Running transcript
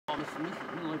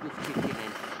My liver's kicking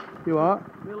in. You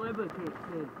what? My liver kicks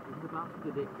in. It's a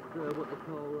bastard. It's what they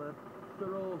call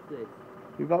cirrhosis.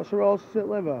 You've got cirrhosis at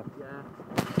liver? Yeah.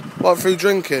 What, through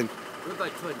drinking? For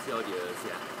about 20 odd years,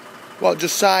 yeah. What,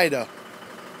 just cider?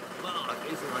 Well,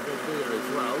 it's like a beer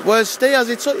as well. Where's Steve? Has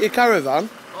he took your caravan?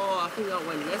 Oh, I think that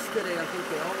went yesterday. I think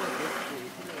they all went yesterday.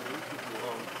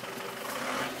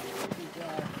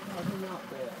 I think that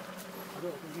bit. I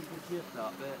don't think you can shift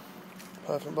that bit.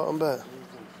 Apart from bottom bit.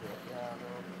 Yeah,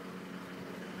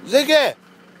 no. Ziggy!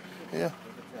 Yeah.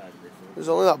 There's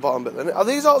only that bottom bit then. Are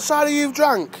these all cider you've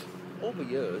drank? Over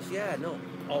years, yeah.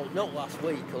 Not last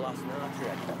week or last night,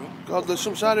 actually. God, there's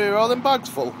some cider here. All them bags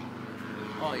full.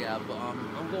 Oh yeah, but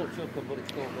I'm going to chuck them, but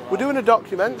it's going to We're doing a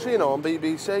documentary, you know, on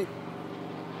BBC.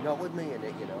 Not with me in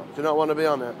it, you know. Do you not want to be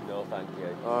on it? No, thank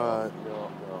you. Alright.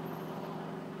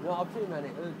 No, I've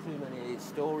heard too many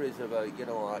stories about, you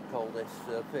know, like all this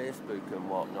Facebook and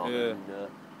whatnot. Yeah. And,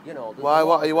 you know, Why,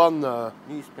 what are you on there?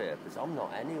 Newspapers. I'm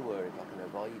not anywhere if I can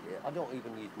avoid it. I don't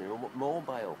even use my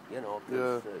mobile, you know,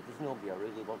 because there's nobody I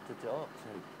really want to talk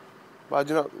to. Why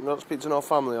do you not speak to no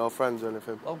family or friends or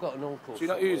anything? I've got an uncle. Do you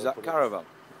not use that caravan?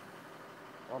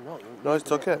 I'm not. No, he's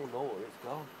took it. Anymore. It's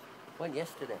gone. Went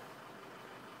yesterday.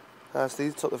 Ah,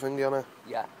 Steve took the thingy on it.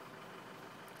 Yeah.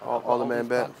 All the main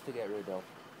bit. To get rid of.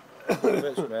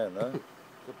 It's man, though.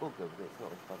 The bugger, but it's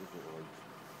not as bad as it looks.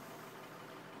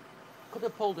 Could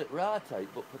have pulled it right out,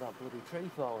 but for that bloody tree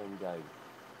falling down.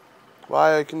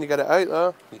 Why can you get it out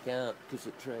though? You can't, because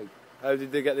of the tree. How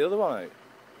did they get the other one out?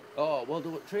 Oh, well,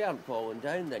 the tree hadn't fallen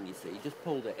down then, you see. You just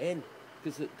pulled it in.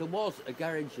 Because there was a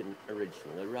garage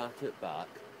originally right at the back,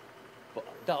 but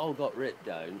that all got ripped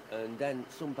down, and then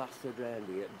some bastard round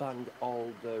here banged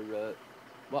all the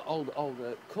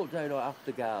cut down half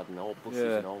the garden, all bushes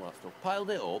and all that stuff, piled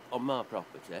it up on my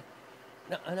property.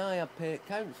 Now, and I had paid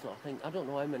council, I don't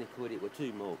know how many quid it were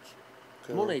too much.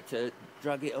 Cool. Money to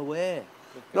drag it away.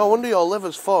 No wonder your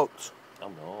liver's fucked. I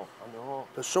know.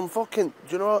 There's some fucking,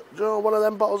 do you know one of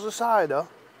them bottles of cider?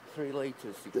 3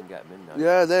 litres you can get them in now.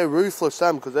 Yeah, they're ruthless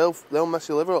them, because they'll mess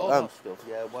your liver up them. That stuff,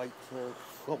 yeah,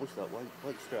 what was that,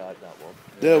 white stripe, that one?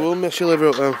 Yeah, we'll mess your liver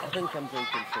up them. I think I'm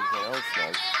drinking something else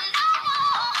now.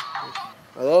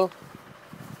 Hello?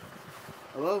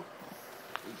 Hello?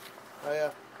 Oh, yeah.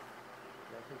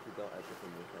 I think we got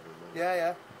everything we've had in Yeah,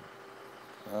 yeah.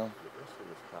 Oh. The rest of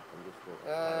this crap,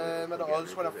 I don't know,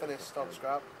 just when I finish, stop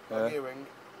scrap. I'll give you a ring.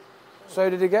 So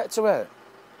did he get to it?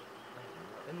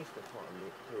 They must have put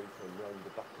it through from round the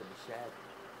back of the shed.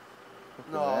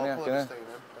 No, I'll put this thing in.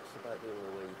 That's about the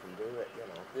only way you can do it, you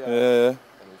know. Yeah.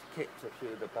 And he's kicked a few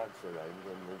of the bags around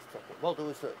and he's taken... Well, there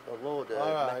was a load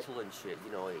of metal and shit,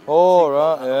 you know. Oh,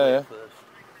 right,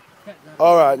 yeah.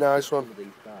 Alright, nice one.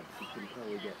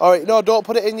 Alright, no, don't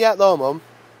put it in yet though, Mum.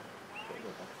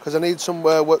 Because I need some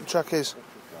work trackies.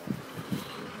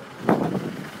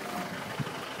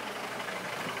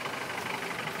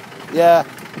 Yeah.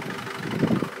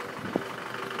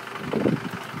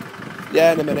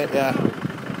 Yeah, in a minute, yeah.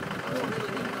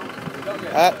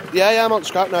 Yeah, I'm on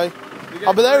scrap now.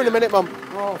 I'll be there in a minute, Mum.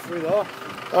 Oh, through there.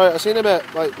 Alright, I'll see you in a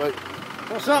bit. Right.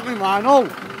 What's happening, Lionel?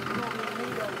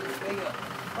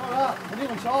 Alright, I'm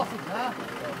even sorted now.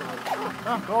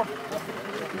 Oh, God.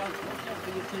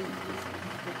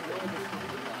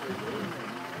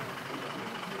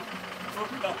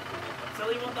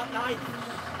 Tell you what that night.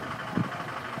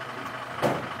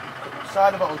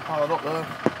 Cider bottle's piled up there.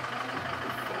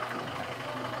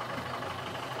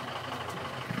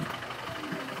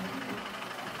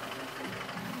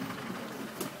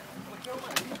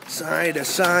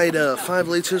 Cider, 5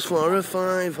 litres for a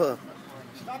 £5.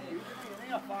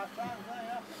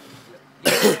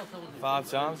 5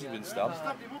 times you've been stabbed.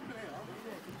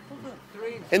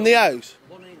 In the house?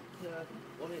 One in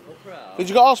upper house. Did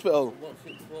you go to hospital? What's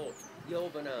it for? The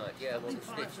overnight, yeah, well, it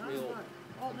stitched me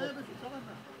up.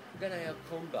 Then I have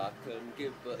come back and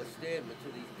give a statement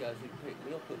to these guys who picked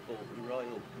me up at Bolton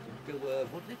Royal. To,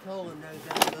 what do they call them now?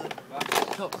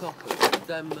 Top coppers.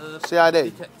 Them,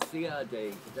 CID?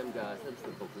 CID, them guys, them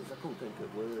buggers. I couldn't think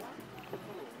of word.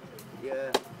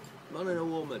 Yeah, man and a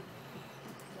woman.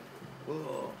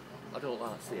 Oh, I don't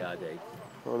like CID.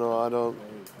 Oh no, I don't.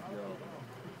 No.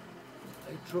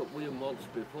 I trucked with them once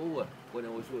before when I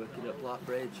was working at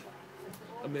Blackbridge.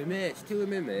 And my mates, 2 of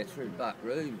my mates were in the back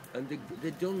room, and they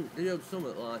done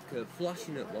something like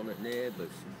flashing at one at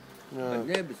neighbours. Yeah. And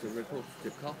neighbours are reported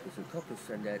to coppers, and coppers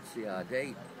send out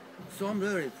CID. So I'm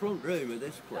there in front room of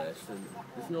this place, and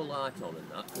there's no light on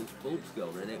and that, because bulbs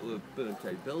gone, and it was a burnt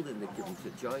out building. They give them to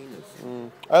join us.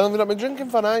 How long have you not been drinking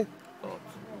for now? Oh,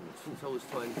 since I was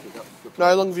 20. That's the Now,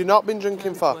 how long have you not been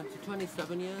drinking for?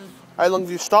 27 years. How long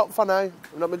have you stopped for now?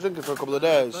 You've not been drinking for a couple of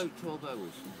days? About 12 hours.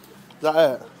 Is that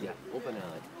it? Yeah,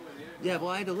 overnight. Yeah, well,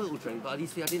 I had a little drink, but you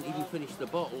see, I didn't even finish the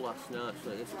bottle last night, so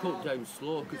it's cut down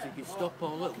slow, because if you stop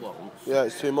all at once... Yeah,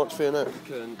 it's too much for you, innit? You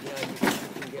can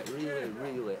get really,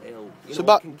 really ill. It's a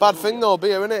bad thing, though,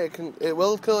 beer, innit? It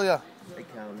will kill you. It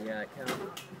can, yeah, it can.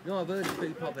 No, I've heard of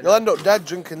people having... You'll end up dead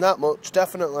drinking that much,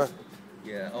 definitely.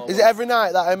 Yeah. Is it every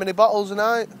night, that? How many bottles a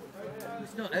night?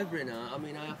 It's not every night. I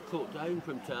mean, I have cut down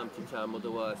from time to time,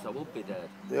 otherwise I would be dead.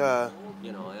 Yeah.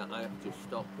 You know, I have to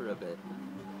stop for a bit.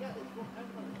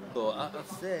 But I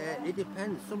say, it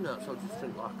depends. Some nights I'll just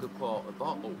drink like a quarter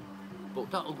bottle. But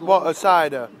that'll go What, on a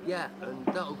cider? Yeah, and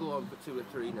that'll go on for 2 or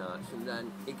 3 nights, and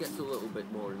then it gets a little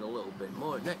bit more and a little bit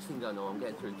more. Next thing I know, I'm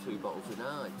getting through 2 bottles a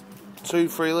night.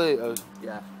 2-3 litres?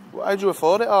 Yeah. How do you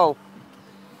afford it all?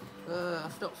 I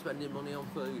stopped spending money on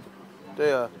food. Do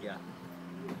you? Yeah.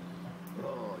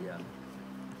 Oh, yeah.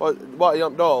 What are you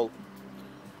on dole?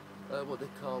 What they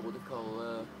call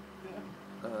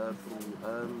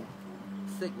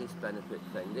sickness benefit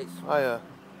thing. It's Oh, yeah.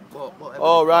 whatever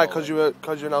Oh, they right, call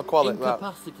because you're an alcoholic, that.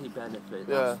 incapacity benefit,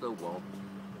 Yeah. that's the one.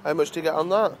 How much do you get on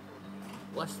that?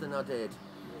 Less than I did.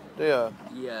 Do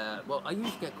you? Yeah, well, I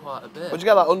used to get quite a bit. Would you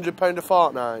get like £100 a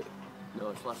fortnight? No,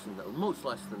 it's less than that. Much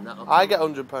less than that. I get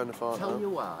 £100 a I'll fortnight. tell you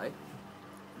why.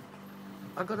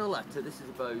 I got a letter, this is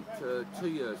about 2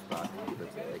 years back, give or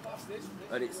take,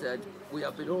 and it said, we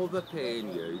have been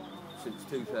overpaying you since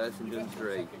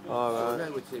 2003. All So right.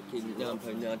 now we're taking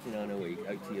 £9.99 a week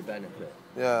out to your benefit.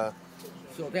 Yeah.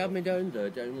 So they had me down there,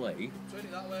 down late,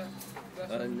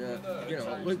 and you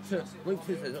know, Luke says,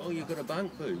 oh, you've got a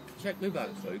bank book. Check my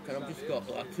bank book, and I've just got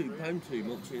like £2 too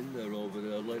much in there over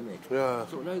the limit. Yeah.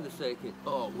 So now they're saying,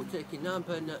 oh, we're taking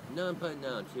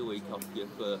 £9.90 a week off you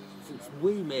since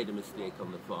we made a mistake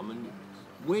on the farm, and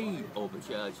we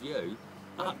overcharged you.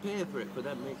 I pay for it for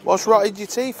them making. What's rotted your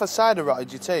teeth? A cider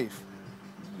rotted your teeth?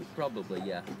 Probably,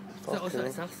 yeah. So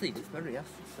it's acid. It's very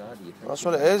acid cider. You think. That's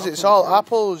what it is. It's all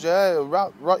apples, yeah.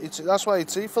 Rot your teeth. That's why your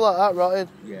teeth are like that, rotted.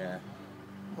 Yeah.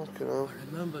 Fucking hell.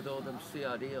 I remembered all them CID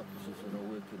officers when I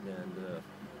was working down there.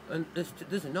 And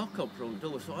there's a knock on front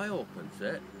door, so I opens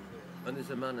it, and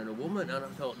there's a man and a woman, and I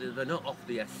thought they're not off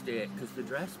the estate because they're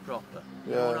dressed proper.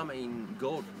 You know what I mean?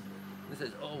 Good. He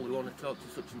says, oh, we want to talk to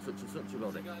such and such and such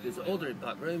about it. There's other in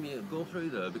back room, you go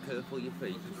through there, be careful of your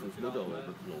feet, because there's blood all over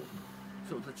the floor.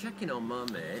 So they're checking on my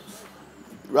mates.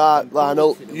 Right,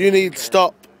 Lionel, you need to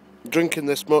stop drinking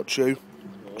this much, you.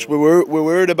 'Cause we're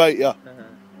worried about you.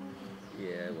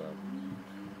 Yeah, well.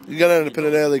 You're going to end up in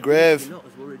an early grave. You're not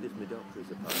as worried as my doctor is,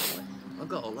 apparently. I've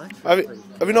got a letter.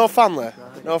 Have you no family?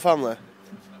 No family?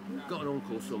 Got an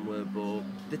uncle somewhere, but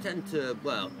they tend to,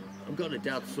 well, I've got a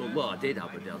dad somewhere. Well, I did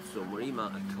have a dad somewhere. He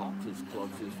might have cocked his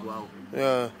clogs as well.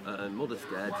 Yeah. Mother's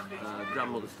dead.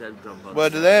 Grandmother's dead. Grandpa's Where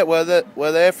dead.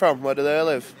 where they from? Where do they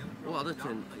live? Well, I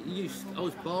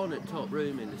was born at top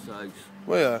room in this house.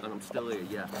 Were you? And I'm still here,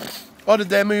 yeah. Oh, did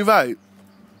they move out?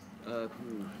 Let's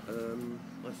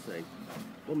see.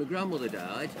 Well, my grandmother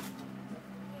died.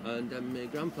 And then my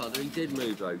grandfather, he did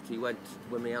move out. He went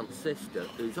with my aunt's sister,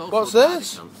 who's also What's died of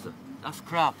this? cancer. That's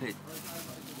crap.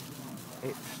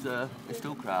 It's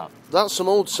still crap. That's some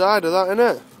old cider, that,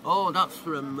 innit? Oh, that's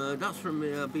from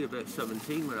me. I'll be about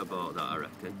 17 when I bought that, I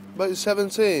reckon. About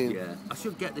 17? Yeah. I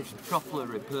should get this properly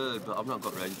repaired, but I've not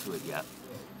got round to it yet.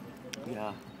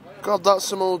 Yeah. God, that's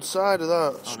some old cider,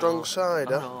 that. Strong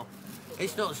cider. I know.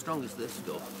 It's not as strong as this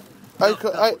stuff. How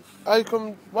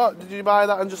come, what, did you buy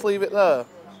that and just leave it there?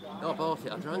 No, I bought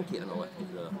it. I drank it and I left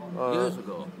it there. Oh. Years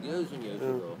ago. Years and years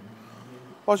ago.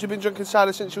 What, you been drinking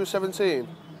cider since you were 17?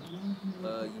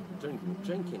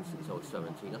 Drinking since I was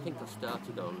 17. I think I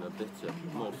started on a bitter.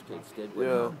 Most kids did.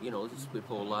 Yeah. You know, this is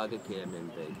before lager came in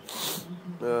big.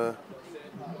 Yeah.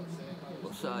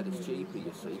 But cider's cheaper,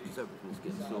 you see, because everything's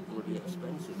getting so bloody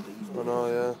expensive these days. I know,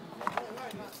 yeah.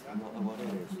 What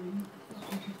it is.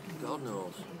 God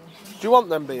knows. Do you want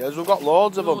them beers? We've got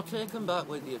loads of No, them. take them back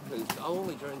with you, because I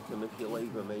only drink them if you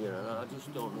leave them here, and I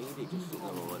just don't need it just at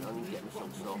the moment. I need to get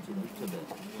myself sorted out a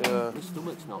bit. Yeah. My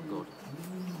stomach's not good.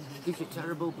 Gives you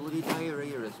terrible bloody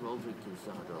diarrhea as well, drinking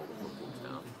cider all the fucking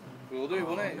time. Will do,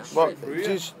 won't it? What,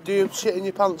 do you shit in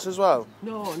your pants as well?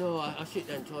 No, I shit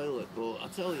down toilet, but I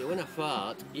tell you, when I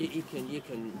fart, you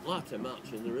can light a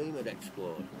match and the room would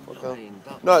explode. Okay. I mean,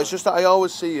 No, it's just that I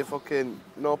always see you fucking,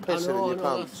 pissing in your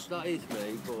pants. That is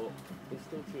me, but it's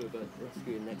still true about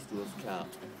rescuing next to us cat.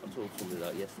 I told somebody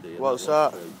that yesterday. What's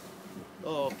that? True.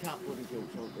 Oh, cat bloody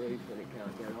jumps on the roof and it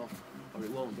can't get off, or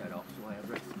it won't get off, so I have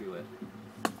rescue it.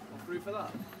 Free for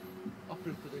that?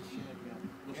 Offering for this year,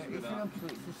 yeah. It's an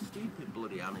absolute, it's a stupid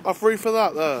bloody animal. Offering for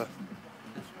that there.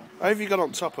 How have you got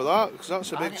on top of that? Because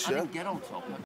that's a big I shit. didn't get on top.